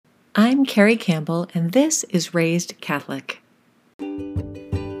I'm Carrie Campbell, and this is Raised Catholic.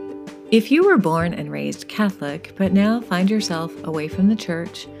 If you were born and raised Catholic, but now find yourself away from the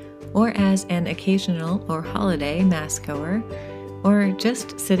church, or as an occasional or holiday Mass goer, or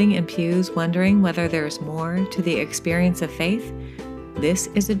just sitting in pews wondering whether there's more to the experience of faith, this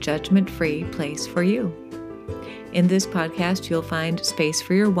is a judgment-free place for you. In this podcast, you'll find space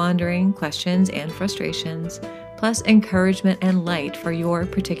for your wandering, questions, and frustrations, plus encouragement and light for your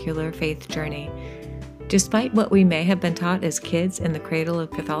particular faith journey. Despite what we may have been taught as kids in the cradle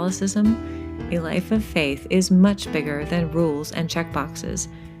of Catholicism, a life of faith is much bigger than rules and checkboxes,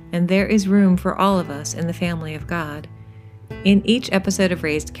 and there is room for all of us in the family of God. In each episode of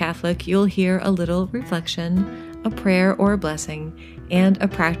Raised Catholic, you'll hear a little reflection, a prayer or a blessing, and a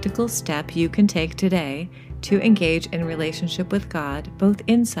practical step you can take today to engage in relationship with God, both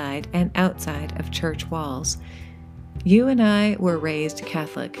inside and outside of church walls. You and I were raised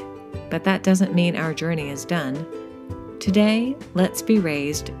Catholic, but that doesn't mean our journey is done. Today, let's be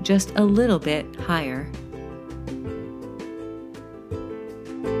raised just a little bit higher.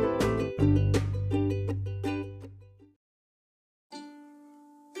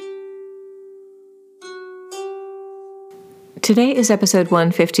 Today is episode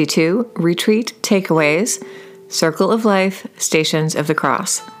 152, Retreat Takeaways, Circle of Life, Stations of the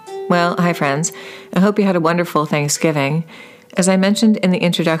Cross. Well, hi friends. I hope you had a wonderful Thanksgiving. As I mentioned in the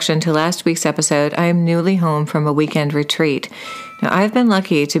introduction to last week's episode, I am newly home from a weekend retreat. Now, I've been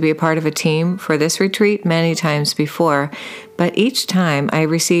lucky to be a part of a team for this retreat many times before, but each time I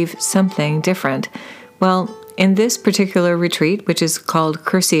receive something different. Well, in this particular retreat, which is called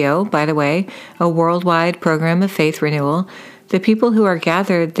Curcio, by the way, a worldwide program of faith renewal, the people who are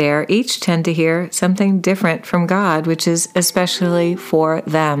gathered there each tend to hear something different from God, which is especially for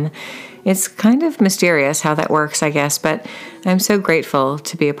them. It's kind of mysterious how that works, I guess, but I'm so grateful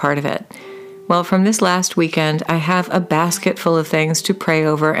to be a part of it. Well, from this last weekend, I have a basket full of things to pray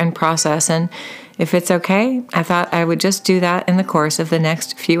over and process, and if it's okay, I thought I would just do that in the course of the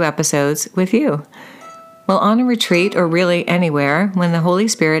next few episodes with you. Well, on a retreat, or really anywhere, when the Holy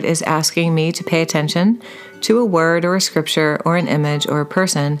Spirit is asking me to pay attention to a word or a scripture or an image or a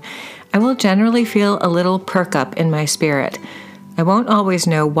person, I will generally feel a little perk up in my spirit. I won't always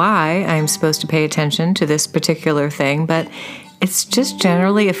know why I'm supposed to pay attention to this particular thing, but it's just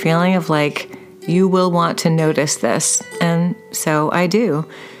generally a feeling of like, you will want to notice this, and so I do.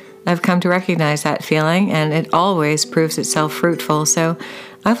 I've come to recognize that feeling, and it always proves itself fruitful, so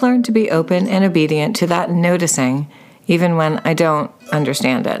I've learned to be open and obedient to that noticing, even when I don't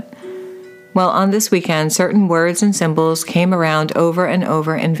understand it. Well, on this weekend, certain words and symbols came around over and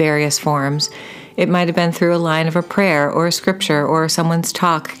over in various forms. It might have been through a line of a prayer or a scripture or someone's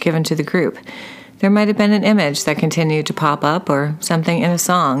talk given to the group. There might have been an image that continued to pop up or something in a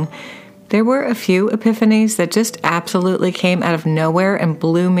song. There were a few epiphanies that just absolutely came out of nowhere and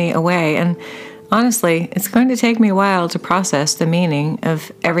blew me away, and honestly, it's going to take me a while to process the meaning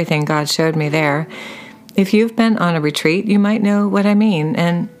of everything God showed me there. If you've been on a retreat, you might know what I mean,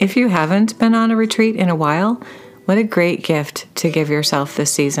 and if you haven't been on a retreat in a while, what a great gift to give yourself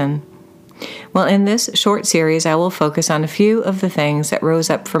this season. Well, in this short series, I will focus on a few of the things that rose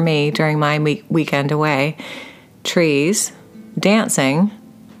up for me during my weekend away. Trees, dancing,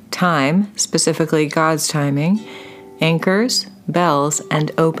 time, specifically God's timing, anchors, bells,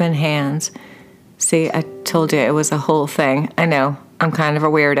 and open hands. See, I told you it was a whole thing. I know, I'm kind of a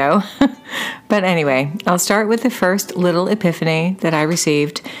weirdo. But anyway, I'll start with the first little epiphany that I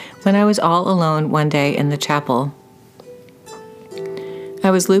received when I was all alone one day in the chapel. I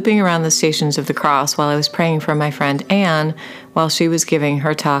was looping around the Stations of the Cross while I was praying for my friend Anne while she was giving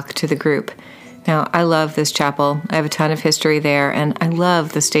her talk to the group. Now, I love this chapel. I have a ton of history there, and I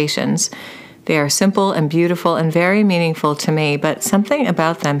love the stations. They are simple and beautiful and very meaningful to me, but something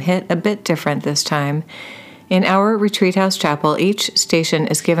about them hit a bit different this time. In our Retreat House Chapel, each station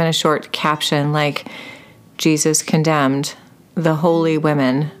is given a short caption like, Jesus Condemned, The Holy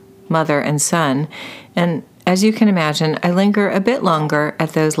Women, Mother and Son, and as you can imagine, I linger a bit longer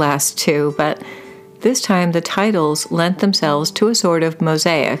at those last two, but this time the titles lent themselves to a sort of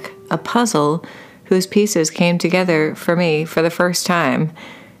mosaic, a puzzle whose pieces came together for me for the first time.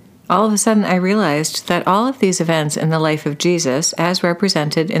 All of a sudden, I realized that all of these events in the life of Jesus, as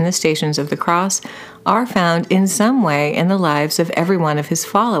represented in the Stations of the Cross, are found in some way in the lives of every one of his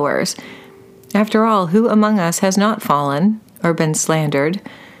followers. After all, who among us has not fallen or been slandered?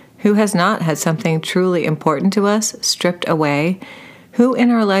 Who has not had something truly important to us stripped away? Who in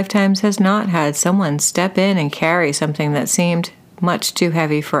our lifetimes has not had someone step in and carry something that seemed much too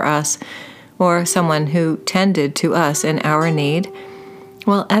heavy for us, or someone who tended to us in our need?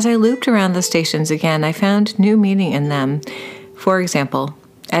 Well, as I looped around the stations again, I found new meaning in them. For example,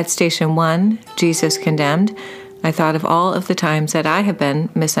 at Station 1, Jesus Condemned, I thought of all of the times that I have been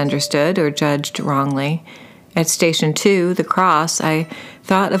misunderstood or judged wrongly. At Station 2, The Cross, I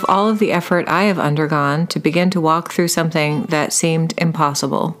thought of all of the effort I have undergone to begin to walk through something that seemed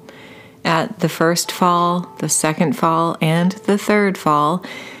impossible. At the first fall, the second fall, and the third fall,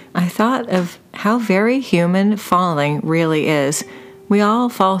 I thought of how very human falling really is. We all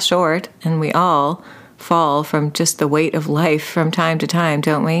fall short, and we all fall from just the weight of life from time to time,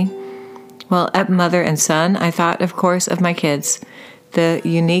 don't we? Well, at Mother and Son, I thought, of course, of my kids, the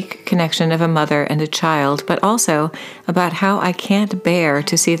unique connection of a mother and a child, but also about how I can't bear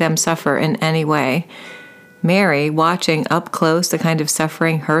to see them suffer in any way. Mary, watching up close the kind of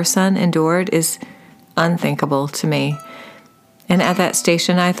suffering her son endured, is unthinkable to me. And at that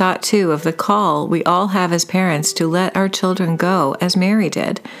station, I thought, too, of the call we all have as parents to let our children go, as Mary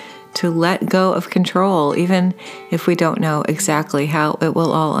did, to let go of control, even if we don't know exactly how it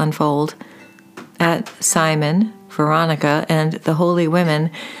will all unfold. At Simon, Veronica, and the Holy Women,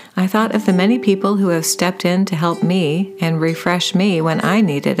 I thought of the many people who have stepped in to help me and refresh me when I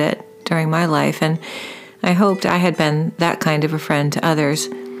needed it during my life, and I hoped I had been that kind of a friend to others.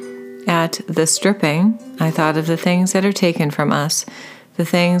 At the stripping, I thought of the things that are taken from us, the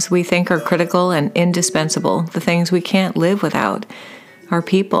things we think are critical and indispensable, the things we can't live without, our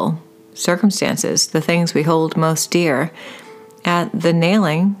people, circumstances, the things we hold most dear. At the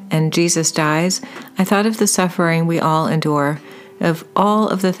nailing and Jesus dies, I thought of the suffering we all endure, of all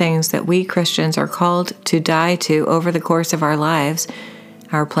of the things that we Christians are called to die to over the course of our lives,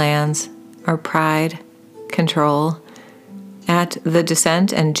 our plans, our pride, control. At the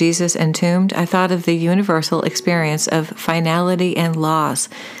descent and Jesus entombed, I thought of the universal experience of finality and loss.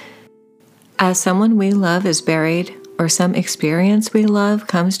 As someone we love is buried, or some experience we love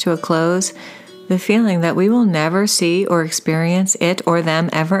comes to a close, the feeling that we will never see or experience it or them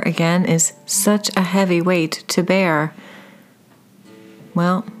ever again is such a heavy weight to bear.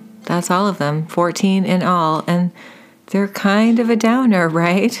 Well, that's all of them, 14 in all, and they're kind of a downer,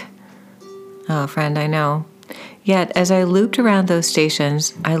 right? Oh, friend, I know. Yet, as I looped around those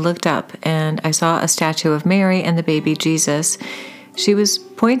stations, I looked up and I saw a statue of Mary and the baby Jesus. She was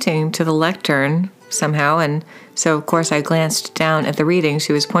pointing to the lectern somehow, and so, of course, I glanced down at the reading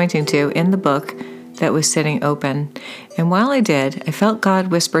she was pointing to in the book that was sitting open. And while I did, I felt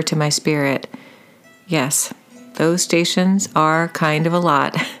God whisper to my spirit, yes, those stations are kind of a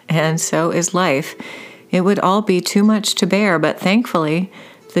lot, and so is life. It would all be too much to bear, but thankfully,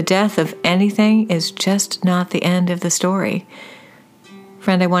 the death of anything is just not the end of the story.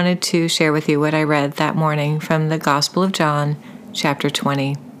 Friend, I wanted to share with you what I read that morning from the Gospel of John, chapter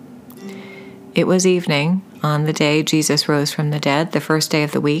 20. It was evening on the day Jesus rose from the dead, the first day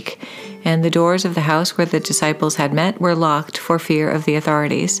of the week, and the doors of the house where the disciples had met were locked for fear of the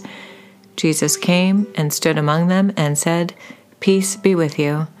authorities. Jesus came and stood among them and said, "Peace be with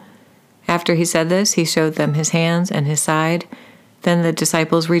you." After he said this, he showed them his hands and his side. Then the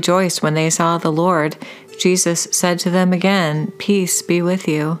disciples rejoiced when they saw the Lord. Jesus said to them again, "Peace be with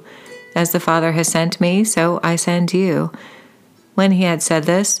you. As the Father has sent me, so I send you." When he had said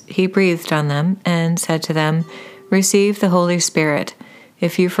this, he breathed on them and said to them, "Receive the Holy Spirit.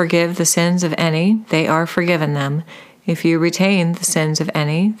 If you forgive the sins of any, they are forgiven them. If you retain the sins of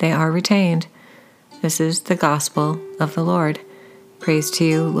any, they are retained." This is the gospel of the Lord. Praise to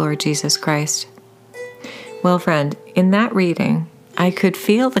you, Lord Jesus Christ. Well, friend, in that reading, I could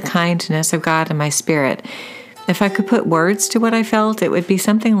feel the kindness of God in my spirit. If I could put words to what I felt, it would be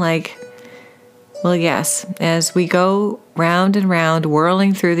something like, well, yes, as we go round and round,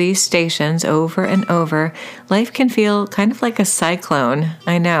 whirling through these stations over and over, life can feel kind of like a cyclone,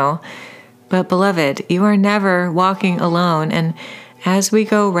 I know. But beloved, you are never walking alone, and as we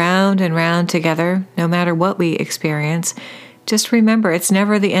go round and round together, no matter what we experience, just remember it's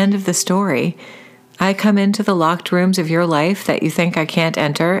never the end of the story. I come into the locked rooms of your life that you think I can't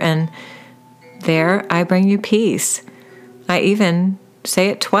enter, and there I bring you peace. I even say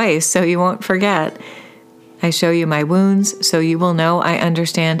it twice so you won't forget. I show you my wounds so you will know I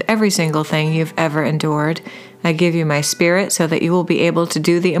understand every single thing you've ever endured. I give you my spirit so that you will be able to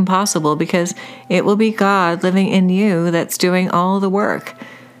do the impossible because it will be God living in you that's doing all the work.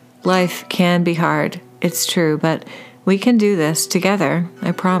 Life can be hard, it's true, but we can do this together,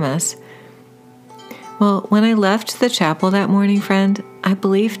 I promise. Well, when I left the chapel that morning, friend, I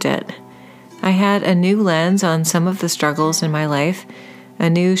believed it. I had a new lens on some of the struggles in my life, a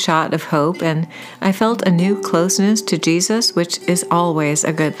new shot of hope, and I felt a new closeness to Jesus, which is always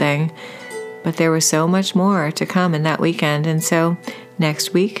a good thing. But there was so much more to come in that weekend, and so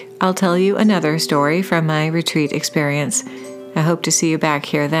Next week, I'll tell you another story from my retreat experience. I hope to see you back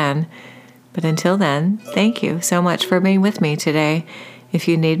here then. But until then, thank you so much for being with me today. If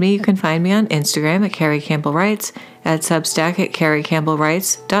you need me, you can find me on Instagram at Carrie Campbell Writes, at Substack at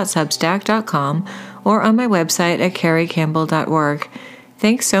carriecampbellwrites.substack.com, or on my website at carriecampbell.org.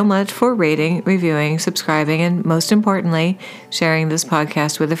 Thanks so much for rating, reviewing, subscribing, and most importantly, sharing this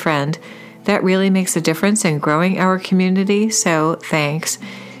podcast with a friend. That really makes a difference in growing our community, so thanks.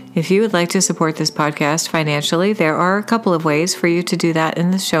 If you would like to support this podcast financially, there are a couple of ways for you to do that in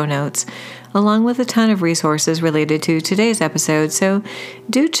the show notes, along with a ton of resources related to today's episode, so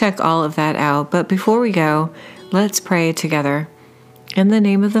do check all of that out. But before we go, let's pray together. In the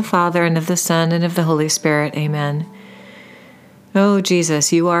name of the Father, and of the Son, and of the Holy Spirit, amen. Oh,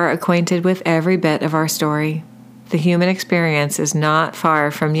 Jesus, you are acquainted with every bit of our story. The human experience is not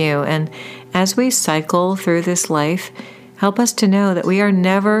far from you, and as we cycle through this life, help us to know that we are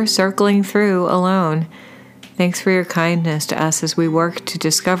never circling through alone. Thanks for your kindness to us as we work to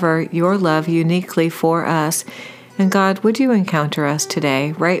discover your love uniquely for us. And God, would you encounter us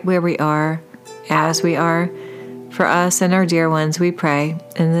today, right where we are, as we are? For us and our dear ones, we pray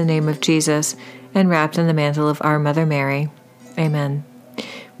in the name of Jesus and wrapped in the mantle of our Mother Mary. Amen.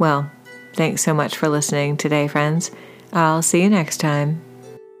 Well, thanks so much for listening today, friends. I'll see you next time.